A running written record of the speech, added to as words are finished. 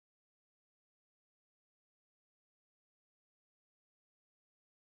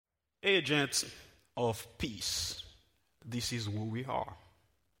Agents of peace. This is who we are.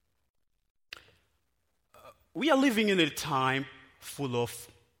 We are living in a time full of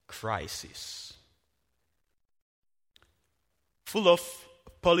crisis, full of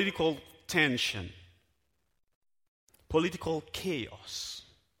political tension, political chaos.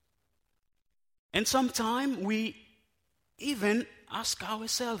 And sometimes we even ask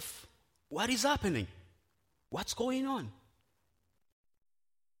ourselves, what is happening? What's going on?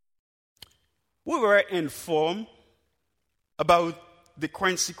 We were informed about the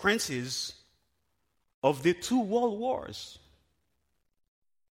consequences of the two world wars.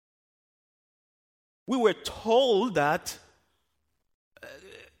 We were told that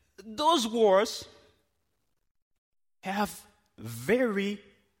those wars have very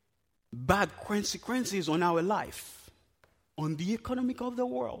bad consequences on our life, on the economy of the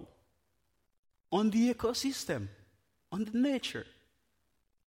world, on the ecosystem, on the nature.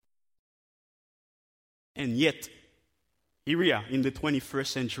 And yet, here we are in the 21st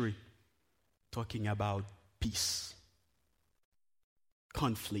century talking about peace,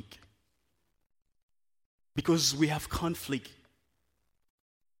 conflict. Because we have conflict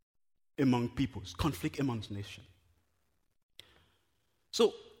among peoples, conflict amongst nations.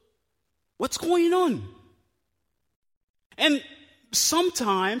 So, what's going on? And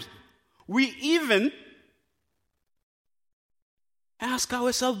sometimes we even ask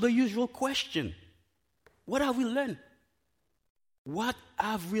ourselves the usual question. What have we learned? What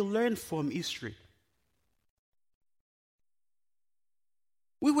have we learned from history?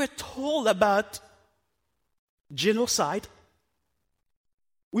 We were told about genocide.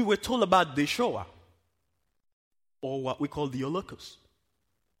 We were told about the Shoah, or what we call the Holocaust.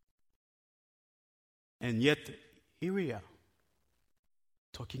 And yet, here we are,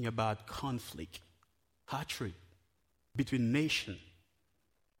 talking about conflict, hatred between nations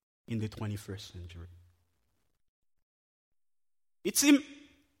in the 21st century. It seems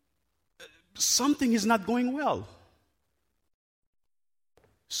something is not going well.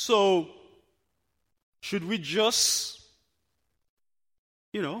 So, should we just,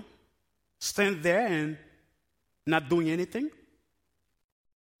 stand there and not doing anything?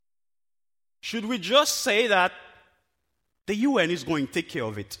 Should we just say that the UN is going to take care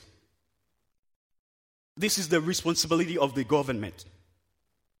of it? This is the responsibility of the government.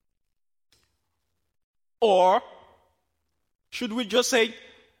 Or should we just say,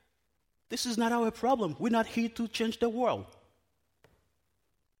 this is not our problem. We're not here to change the world.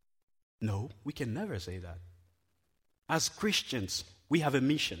 No, we can never say that. As Christians, we have a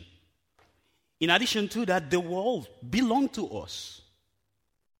mission. In addition to that, the world belongs to us.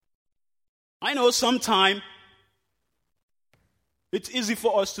 I know sometimes it's easy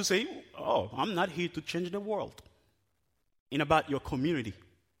for us to say, I'm not here to change the world. In about your community,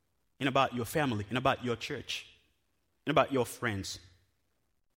 in about your family, in about your church, in about your friends.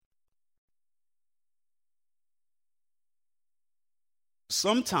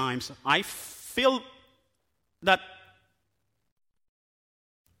 Sometimes I feel that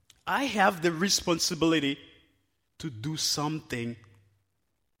I have the responsibility to do something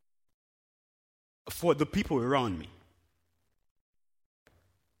for the people around me.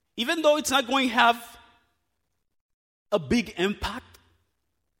 Even though it's not going to have a big impact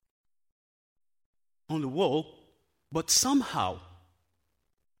on the world, but somehow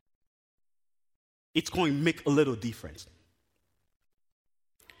it's going to make a little difference.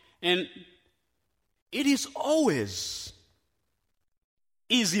 And it is always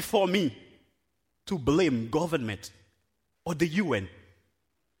easy for me to blame government or the UN,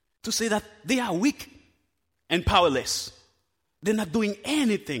 to say that they are weak and powerless. They're not doing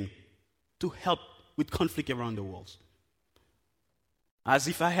anything to help with conflict around the world. As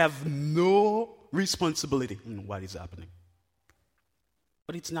if I have no responsibility in what is happening.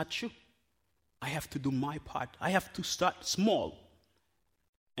 But it's not true. I have to do my part. I have to start small.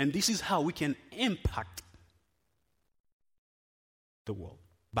 And this is how we can impact the world,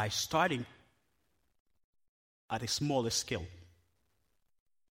 by starting at a smaller scale.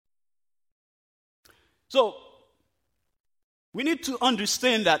 So, we need to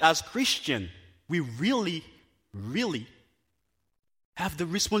understand that as Christians, we really, really have the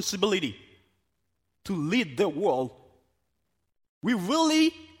responsibility to lead the world. We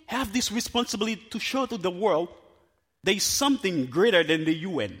really have this responsibility to show to the world there is something greater than the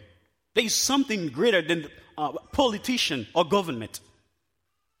UN. There is something greater than politician or government.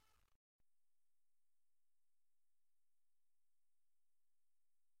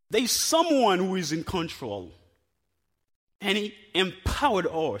 There is someone who is in control. And he empowered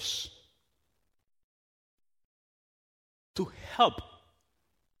us to help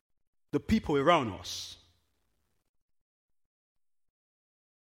the people around us.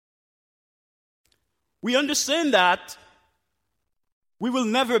 We understand that we will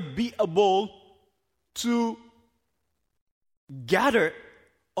never be able to gather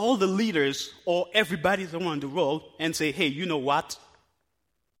all the leaders or everybody around the world and say, hey, you know what?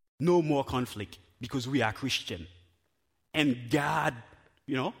 No more conflict because we are Christian. And God,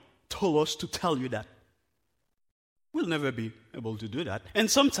 told us to tell you that. We'll never be able to do that.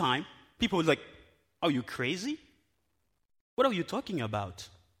 And sometimes people will be like, are you crazy? What are you talking about?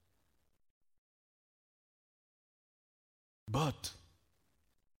 But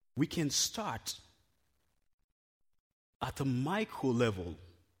we can start at a micro level.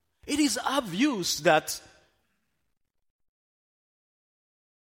 It is obvious that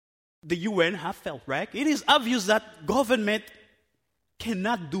the UN have felt, right? It is obvious that government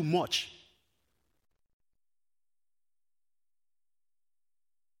cannot do much.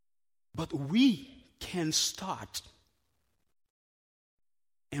 But we can start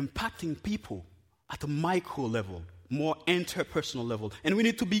impacting people at a micro level, more interpersonal level. And we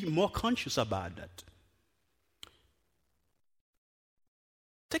need to be more conscious about that.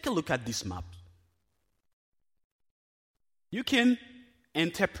 Take a look at this map. You can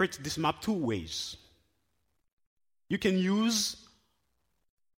interpret this map two ways. You can use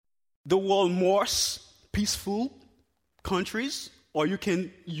the world most peaceful countries, or you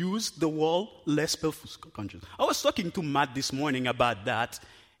can use the world less peaceful countries. I was talking to Matt this morning about that,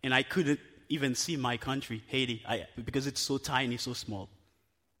 and I couldn't even see my country, Haiti, because it's so tiny, so small.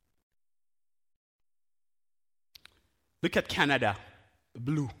 Look at Canada,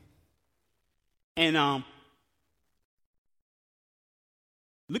 blue. And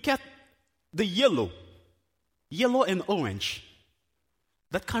look at the yellow and orange.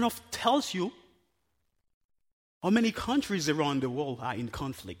 That kind of tells you how many countries around the world are in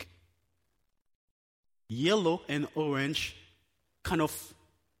conflict. Yellow and orange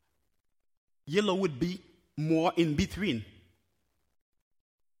yellow would be more in between.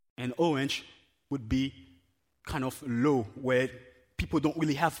 And orange would be kind of low, where people don't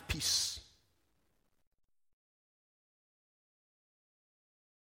really have peace.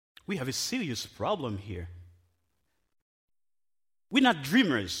 We have a serious problem here. We're not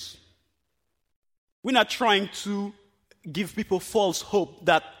dreamers. We're not trying to give people false hope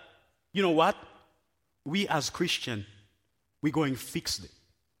that, you know what, we as Christians, we're going to fix it.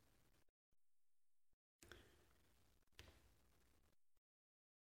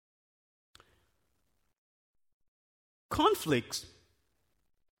 Conflict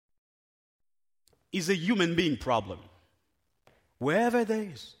is a human being problem. Wherever there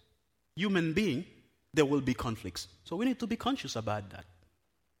is human being, there will be conflicts. So we need to be conscious about that.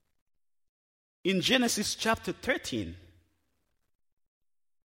 In Genesis chapter 13,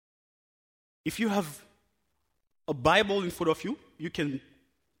 if you have a Bible in front of you, you can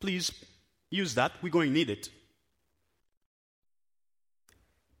please use that. We're going to need it.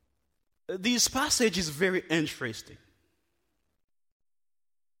 This passage is very interesting.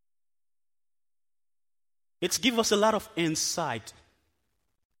 It gives us a lot of insight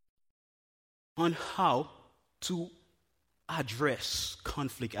on how to address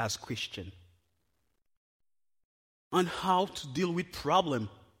conflict as Christian, on how to deal with problem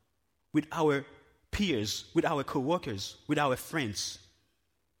with our peers, with our co-workers, with our friends.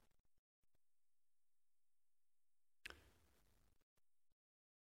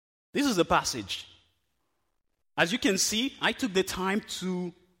 This is the passage. As you can see, I took the time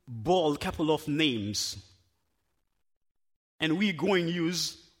to bold a couple of names. And we're going to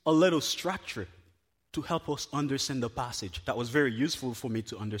use a little structure to help us understand the passage. That was very useful for me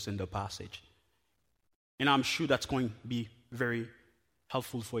to understand the passage. And I'm sure that's going to be very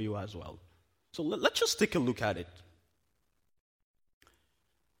helpful for you as well. So let's just take a look at it.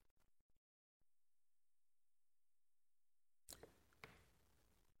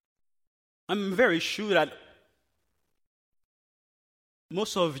 I'm very sure that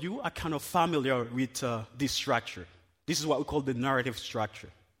most of you are kind of familiar with this structure. This is what we call the narrative structure.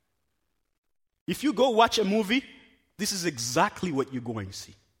 If you go watch a movie, this is exactly what you're going to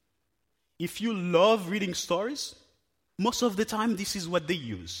see. If you love reading stories, most of the time this is what they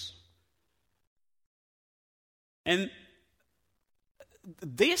use. And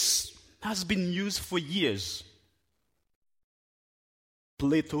this has been used for years.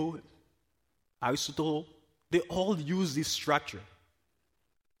 Plato, Aristotle, they all use this structure.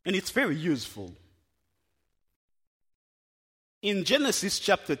 And it's very useful. In Genesis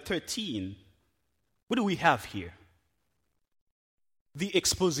chapter 13, what do we have here? The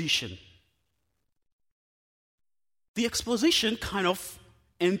exposition. The exposition kind of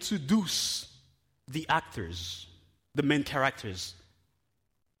introduce the actors, the main characters,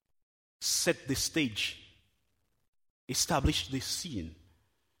 set the stage, establish the scene.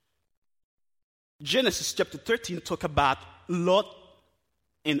 Genesis chapter 13 talk about Lot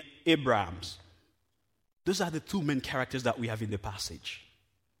and Abraham. Those are the two main characters that we have in the passage.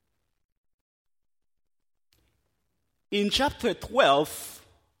 In chapter 12,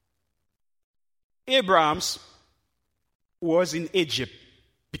 Abraham was in Egypt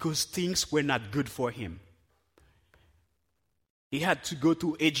because things were not good for him. He had to go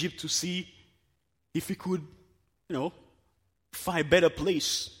to Egypt to see if he could, find a better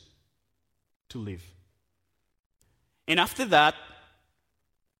place to live. And after that,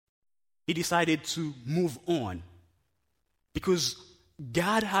 he decided to move on because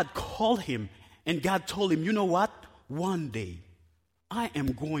God had called him and God told him, you know what? One day, I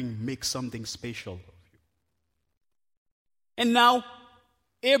am going to make something special of you. And now,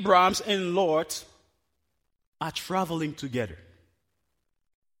 Abraham and Lot are traveling together.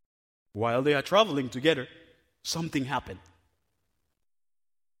 While they are traveling together, something happened.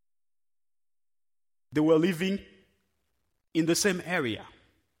 They were living in the same area.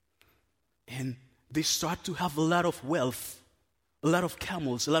 And they start to have a lot of wealth, a lot of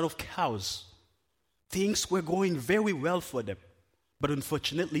camels, a lot of cows. Things were going very well for them. But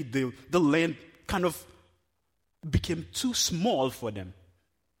unfortunately, the land kind of became too small for them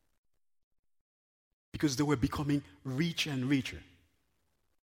because they were becoming richer and richer.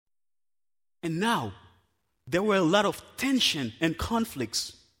 And now, there were a lot of tension and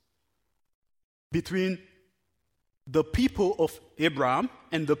conflicts between the people of Abraham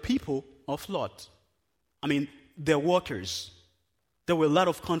and the people of Lot. Their workers. There were a lot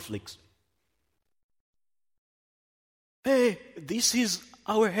of conflicts. Hey, this is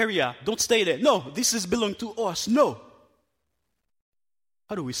our area. Don't stay there. No, this is belong to us. No.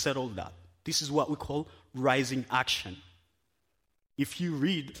 How do we settle that? This is what we call rising action. If you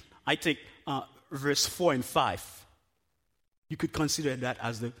read, I take verse 4 and 5. You could consider that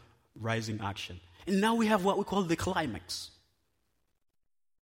as the rising action. And now we have what we call the climax.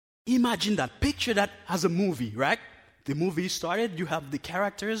 Imagine that. Picture that as a movie, right? The movie started, you have the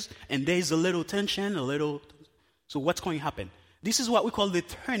characters, and there's a little tension, So what's going to happen? This is what we call the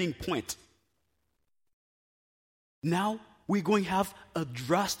turning point. Now we're going to have a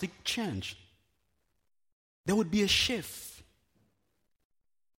drastic change. There would be a shift.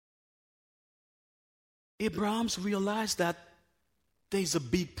 Abraham realized that there's a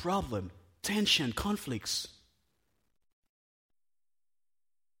big problem, tension, conflicts.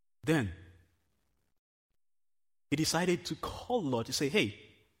 Then he decided to call Lot to say, hey,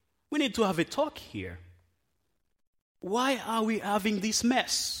 we need to have a talk here. Why are we having this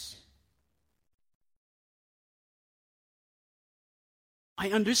mess?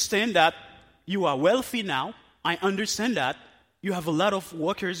 I understand that you are wealthy now. I understand that you have a lot of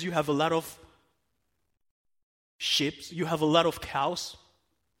workers, you have a lot of sheep, you have a lot of cows.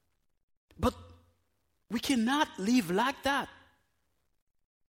 But we cannot live like that.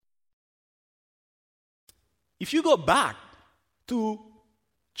 If you go back to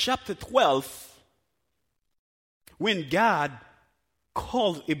chapter 12, when God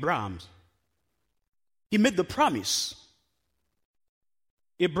called Abraham, he made the promise.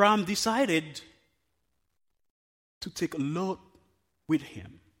 Abraham decided to take Lot with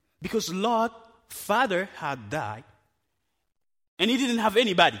him because Lot's father had died and he didn't have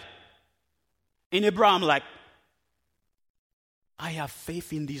anybody. And Abraham I have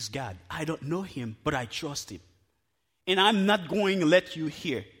faith in this God. I don't know him, but I trust him. And I'm not going to let you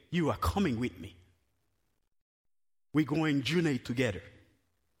here. You are coming with me. We're going journey together.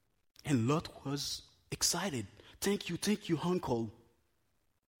 And Lot was excited. Thank you, uncle.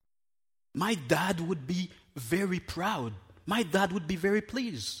 My dad would be very proud. My dad would be very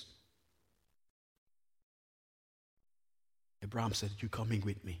pleased. Abraham said, you're coming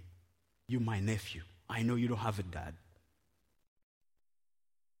with me. You're my nephew. I know you don't have a dad.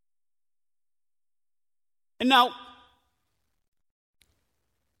 And now,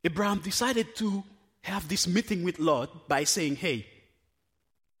 Abraham decided to have this meeting with Lot by saying, hey,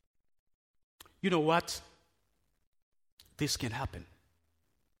 you know what? This can happen.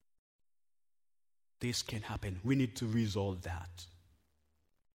 This can happen. We need to resolve that.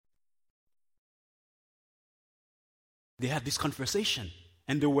 They had this conversation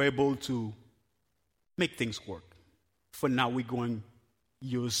and they were able to make things work. For now, we're going to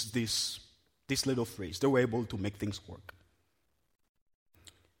use this little phrase. They were able to make things work.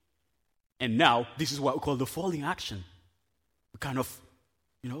 And now, this is what we call the falling action. We're kind of,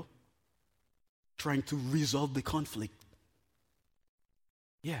 trying to resolve the conflict.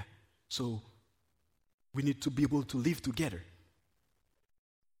 Yeah. So we need to be able to live together.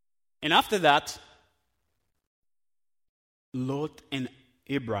 And after that, Lot and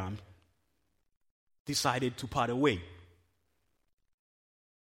Abraham decided to part away.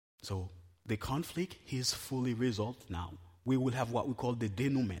 So the conflict is fully resolved now. We will have what we call the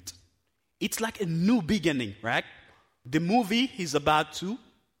denouement. It's like a new beginning, right? The movie is about to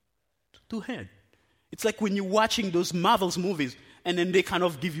end. It's like when you're watching those Marvel's movies and then they kind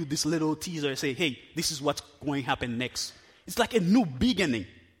of give you this little teaser and say, hey, this is what's going to happen next. It's like a new beginning.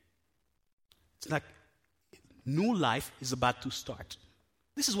 It's like new life is about to start.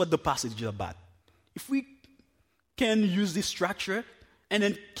 This is what the passage is about. If we can use this structure and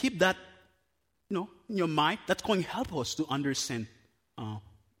then keep that, in your mind, that's going to help us to understand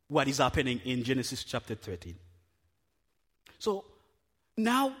what is happening in Genesis chapter 13. So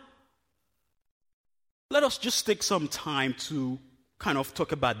now, let us just take some time to kind of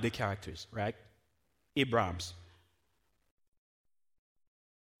talk about the characters, right? Abraham's.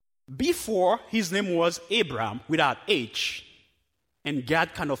 Before, his name was Abram without H, and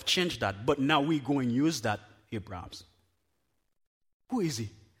God kind of changed that, but now we're going to use that Abrams. Who is he?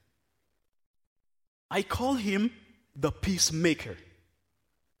 I call him the peacemaker.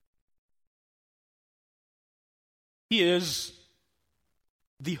 He is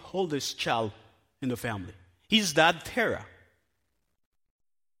the oldest child in the family. His dad, Terah,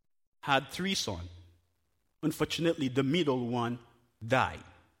 had 3 sons. Unfortunately, the middle one died.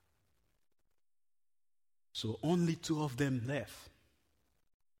 So only 2 of them left.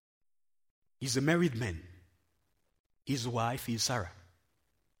 He's a married man. His wife is Sarah.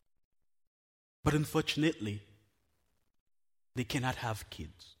 But unfortunately, they cannot have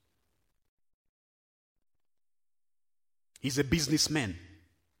kids. He's a businessman.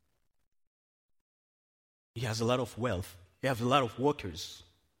 He has a lot of wealth. He has a lot of workers.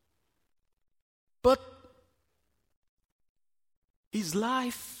 But his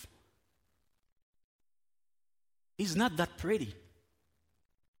life is not that pretty.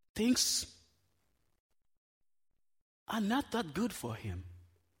 Things are not that good for him.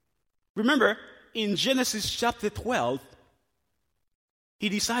 Remember, in Genesis chapter 12, he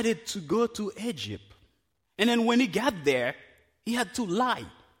decided to go to Egypt. And then when he got there, he had to lie.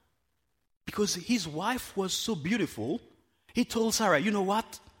 Because his wife was so beautiful, he told Sarah, you know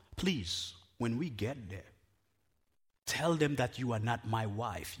what? Please, when we get there, tell them that you are not my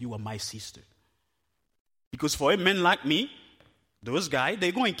wife, you are my sister. Because for a man like me, those guys,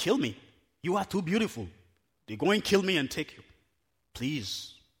 they're going to kill me. You are too beautiful. They're going to kill me and take you.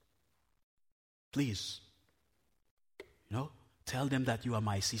 Please. Please. Tell them that you are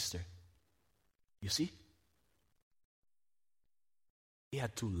my sister. You see? He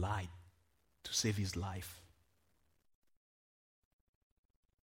had to lie to save his life.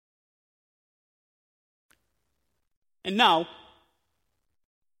 And now,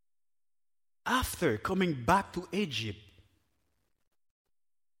 after coming back to Egypt,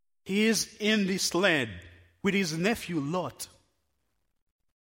 he is in this land with his nephew Lot.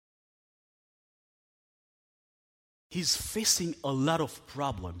 He's facing a lot of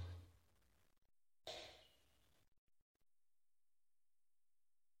problems.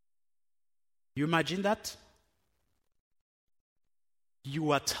 You imagine that?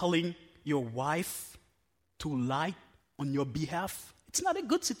 You are telling your wife to lie on your behalf. It's not a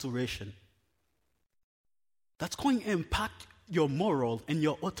good situation. That's going to impact your moral and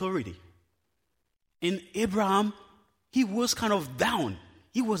your authority. And Abraham, he was kind of down.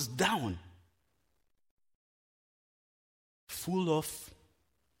 He was down. Full of,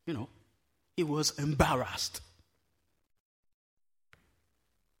 he was embarrassed.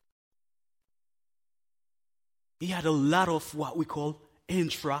 He had a lot of what we call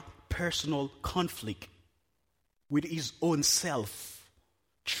intrapersonal conflict with his own self,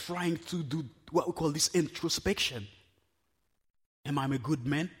 trying to do what we call this introspection. Am I a good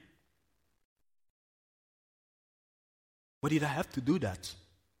man? Why did I have to do that?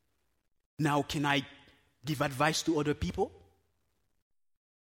 Now, can I give advice to other people?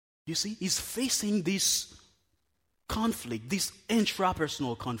 You see, he's facing this conflict, this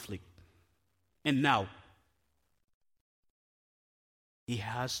intrapersonal conflict. And now, he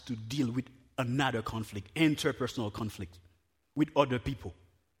has to deal with another conflict, interpersonal conflict, with other people.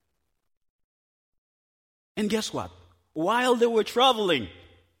 And guess what? While they were traveling,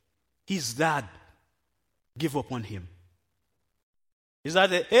 his dad gave up on him. His dad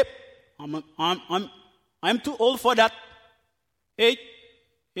said, hey, I'm too old for that. Hey,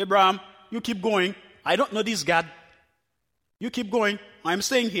 Abraham, you keep going. I don't know this God. You keep going. I'm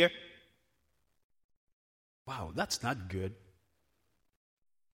staying here. Wow, that's not good.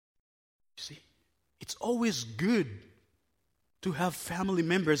 See, it's always good to have family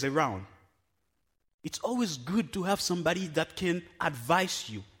members around. It's always good to have somebody that can advise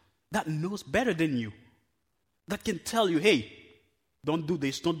you, that knows better than you, that can tell you, hey, don't do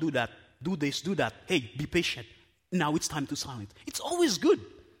this, don't do that, do this, do that. Hey, be patient. Now it's time to silence. It's always good.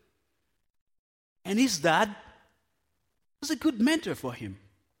 And his dad was a good mentor for him.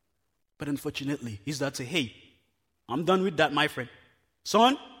 But unfortunately, his dad said, hey, I'm done with that, my friend.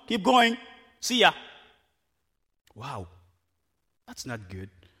 Son, keep going. See ya. Wow. That's not good.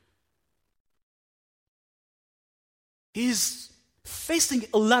 He's facing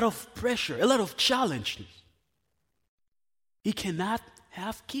a lot of pressure, a lot of challenges. He cannot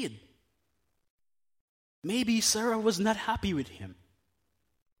have kids. Maybe Sarah was not happy with him.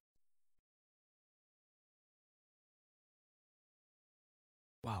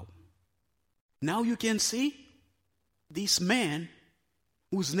 Wow. Now you can see this man,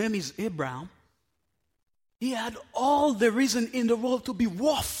 whose name is Abraham, he had all the reason in the world to be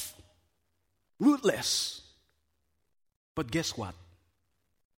rough, ruthless. But guess what?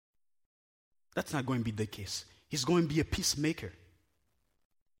 That's not going to be the case. He's going to be a peacemaker.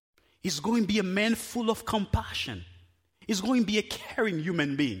 He's going to be a man full of compassion. He's going to be a caring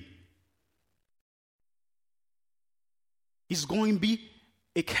human being. He's going to be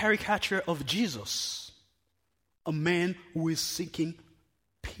a caricature of Jesus, a man who is seeking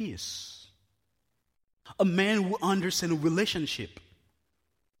peace, a man who understands relationship,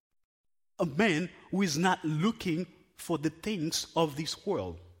 a man who is not looking for the things of this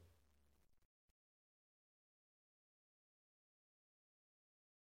world.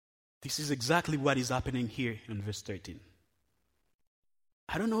 This is exactly what is happening here in verse 13.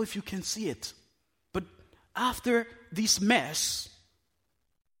 I don't know if you can see it, but after this mess,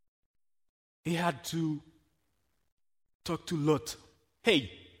 he had to talk to Lot.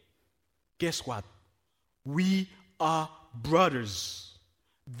 Hey, guess what? We are brothers.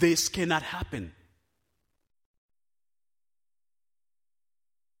 This cannot happen.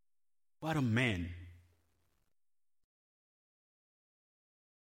 What a man.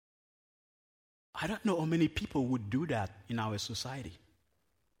 I don't know how many people would do that in our society.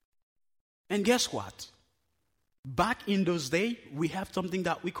 And guess what? Back in those days, we have something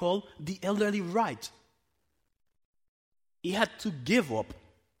that we call the elderly right. He had to give up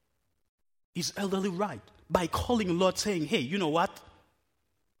his elderly right by calling Lot saying, hey, you know what?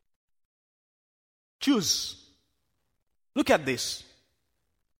 Choose. Look at this.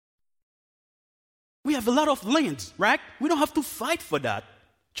 We have a lot of land, right? We don't have to fight for that.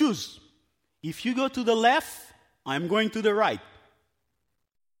 Choose. If you go to the left, I'm going to the right.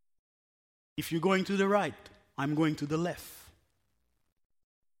 If you're going to the right, I'm going to the left.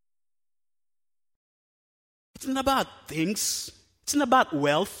 It's not about things. It's not about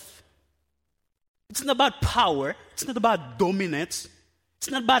wealth. It's not about power. It's not about dominance.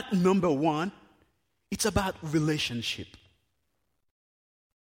 It's not about number one. It's about relationship.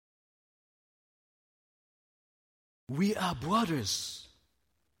 We are brothers.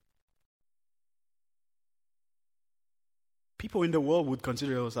 People in the world would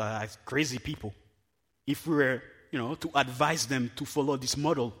consider us as crazy people if we were, to advise them to follow this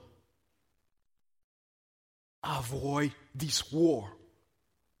model. Avoid this war.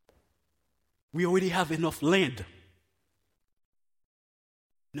 We already have enough land.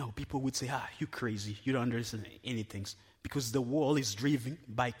 No, people would say, you crazy. You don't understand anything. Because the world is driven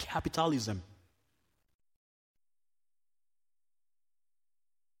by capitalism.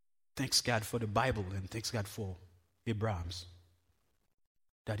 Thanks God for the Bible and thanks God for Abraham's.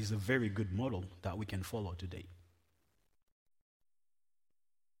 That is a very good model that we can follow today.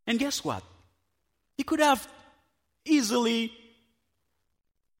 And guess what? He could have easily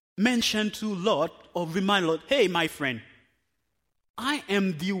mentioned to Lot or remind Lot, hey, my friend, I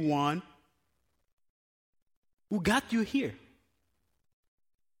am the one who got you here.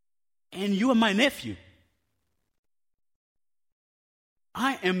 And you are my nephew.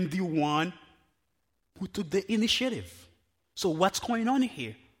 I am the one who took the initiative. So what's going on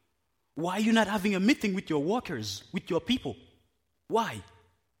here? Why are you not having a meeting with your workers, with your people? Why?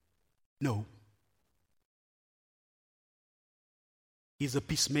 No. He's a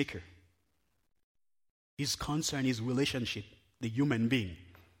peacemaker. His concern is relationship, the human being.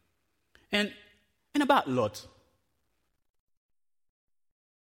 And about Lot,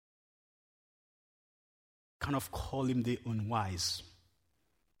 kind of call him the unwise.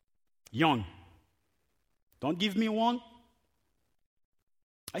 Young. Don't give me one.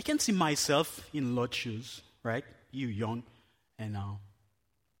 I can see myself in Lot's shoes, right? You young, and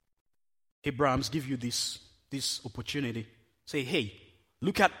Abraham's give you this opportunity. Say, hey,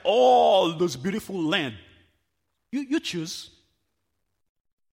 Look at all those beautiful land. You choose.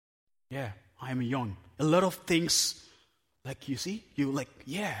 Yeah, I'm young. A lot of things, like you see, you're like,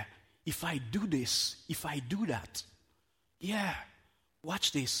 yeah, if I do this, if I do that, yeah,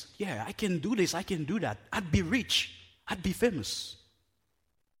 watch this. Yeah, I can do this, I can do that. I'd be rich. I'd be famous.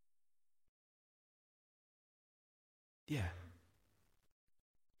 Yeah.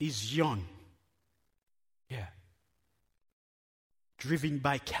 He's young. Yeah. Driven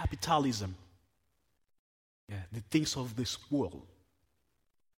by capitalism. Yeah, the things of this world.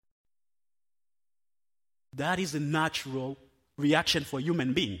 That is a natural reaction for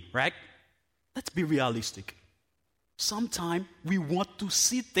human being, right? Let's be realistic. Sometimes we want to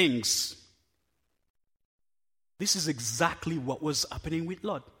see things. This is exactly what was happening with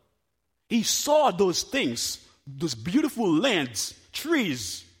Lot. He saw those things, those beautiful lands,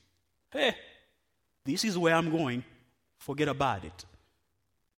 trees. Hey, this is where I'm going. Forget about it.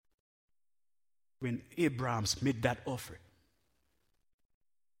 When Abraham made that offer.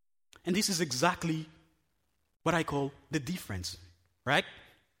 And this is exactly what I call the difference, right?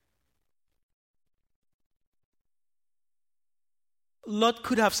 Lot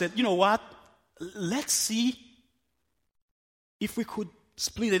could have said, you know what? Let's see if we could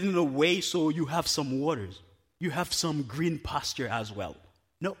split it in a way so you have some waters. You have some green pasture as well.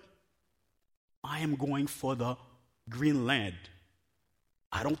 No. I am going for the green land.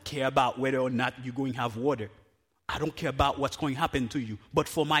 I don't care about whether or not you're going to have water. I don't care about what's going to happen to you. But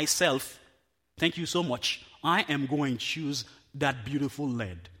for myself, thank you so much. I am going to choose that beautiful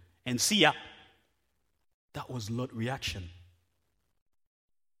land. And see ya. That was Lot's reaction.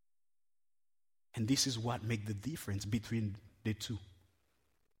 And this is what makes the difference between the two.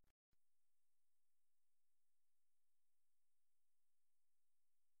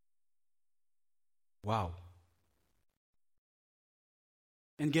 Wow.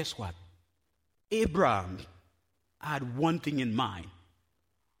 And guess what? Abraham had one thing in mind.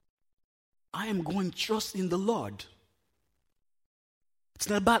 I am going to trust in the Lord. It's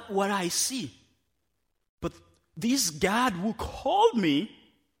not about what I see. But this God who called me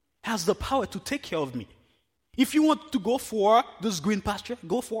has the power to take care of me. If you want to go for this green pasture,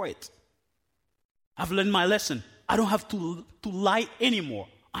 go for it. I've learned my lesson. I don't have to lie anymore.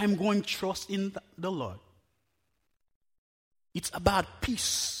 I'm going to trust in the Lord. It's about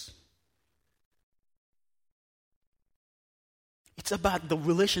peace. It's about the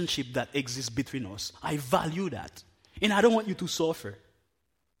relationship that exists between us. I value that. And I don't want you to suffer.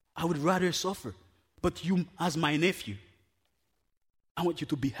 I would rather suffer. But you, as my nephew, I want you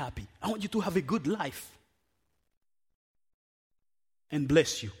to be happy. I want you to have a good life. And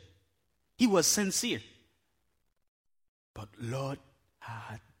bless you. He was sincere. But Lord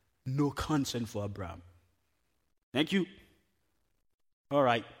had no concern for Abraham. Thank you. All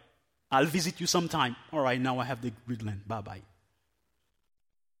right. I'll visit you sometime. All right, now I have the good land. Bye-bye.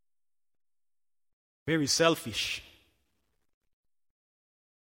 Very selfish.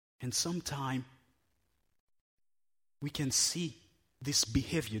 And sometimes we can see this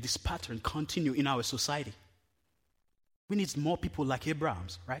behavior, this pattern continue in our society. We need more people like Abraham,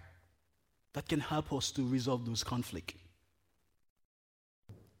 right? That can help us to resolve those conflicts.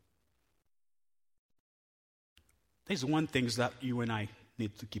 There's one thing that you and I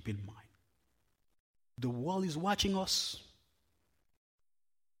need to keep in mind. The world is watching us.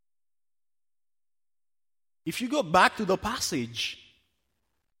 If you go back to the passage,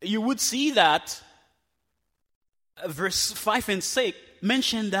 you would see that verse 5 and 6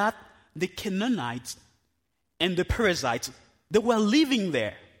 mention that the Canaanites and the Perizzites, they were living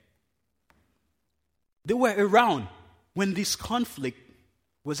there. They were around when this conflict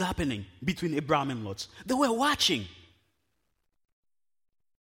was happening between Abraham and Lot. They were watching.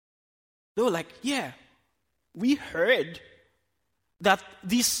 They were like, yeah, we heard that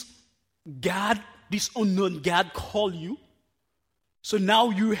this God, this unknown God called you. So now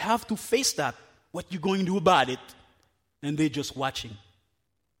you have to face that. What you going to do about it? And they're just watching.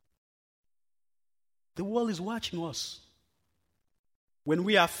 The world is watching us. When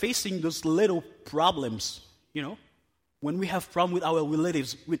we are facing those little problems, when we have problems with our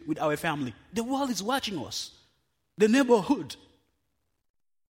relatives, with our family, the world is watching us. The neighborhood.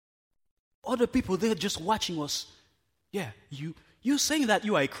 Other people, they're just watching us. Yeah, you're saying that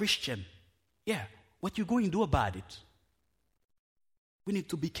you are a Christian. Yeah, what you going to do about it? We need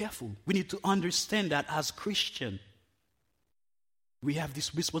to be careful. We need to understand that as Christian, we have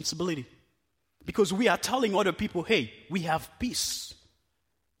this responsibility. Because we are telling other people, hey, we have peace.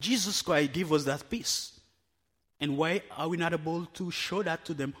 Jesus Christ gave us that peace. And why are we not able to show that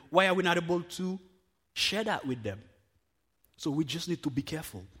to them? Why are we not able to share that with them? So we just need to be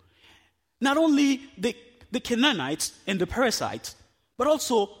careful. Not only the Canaanites and the Perizzites, but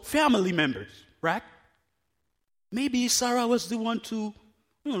also family members, right? Maybe Sarah was the one to,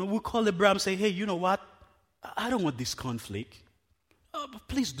 we call Abraham and say, hey, you know what? I don't want this conflict.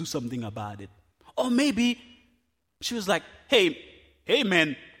 Please do something about it. Or maybe she was like, hey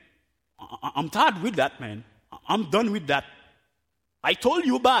man, I'm tired with that, man. I'm done with that. I told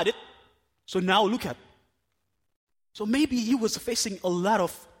you about it. So now look at. So maybe he was facing a lot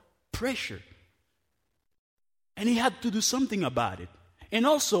of pressure. And he had to do something about it. And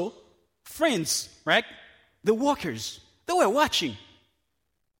also, friends, right? The workers, they were watching.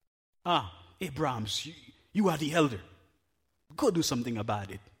 Abraham, you are the elder. Go do something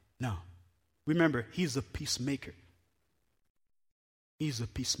about it. No. Remember, he's a peacemaker. He's a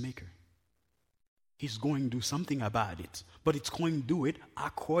peacemaker. He's going to do something about it. But it's going to do it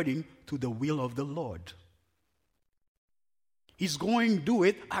according to the will of the Lord. He's going to do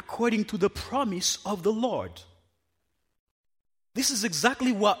it according to the promise of the Lord. This is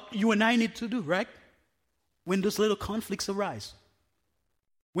exactly what you and I need to do, right? When those little conflicts arise.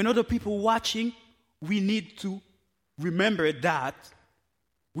 When other people watching, we need to remember that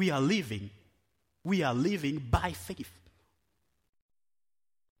we are living by faith.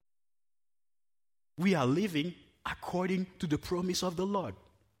 We are living according to the promise of the Lord.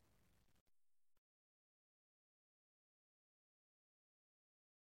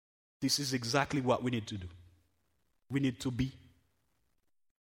 This is exactly what we need to do. We need to be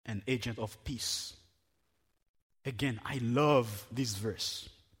an agent of peace. Again, I love this verse.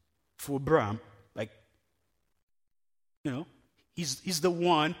 For Abraham, he's the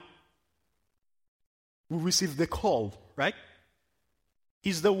one who received the call, right?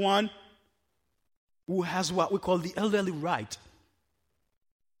 He's the one who has what we call the elderly right.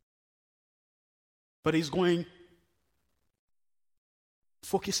 But he's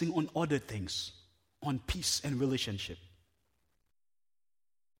focusing on other things, on peace and relationship.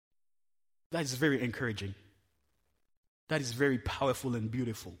 That is very encouraging. That is very powerful and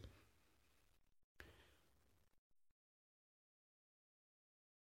beautiful.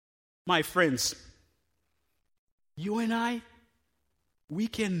 My friends, you and I, we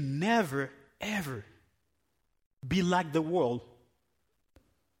can never, ever be like the world.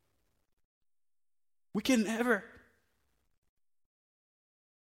 We can never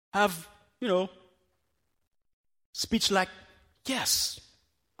have, speech like, yes,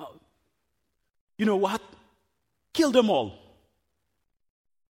 you know what? Kill them all.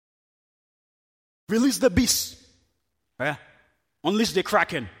 Release the beast. Unleash the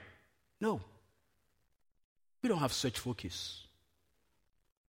kraken. No. We don't have such focus.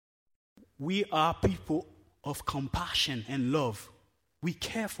 We are people of compassion and love. We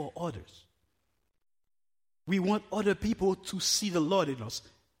care for others. We want other people to see the Lord in us.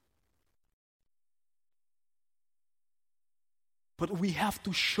 But we have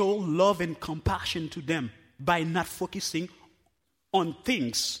to show love and compassion to them by not focusing on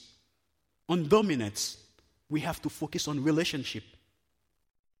things, on dominance. We have to focus on relationship.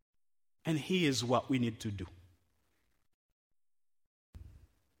 And here's what we need to do.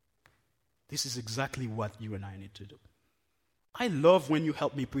 This is exactly what you and I need to do. I love when you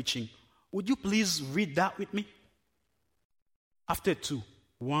help me preaching. Would you please read that with me? After 2.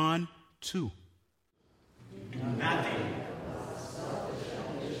 1, 2. Nothing.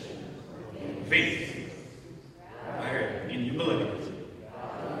 Faith.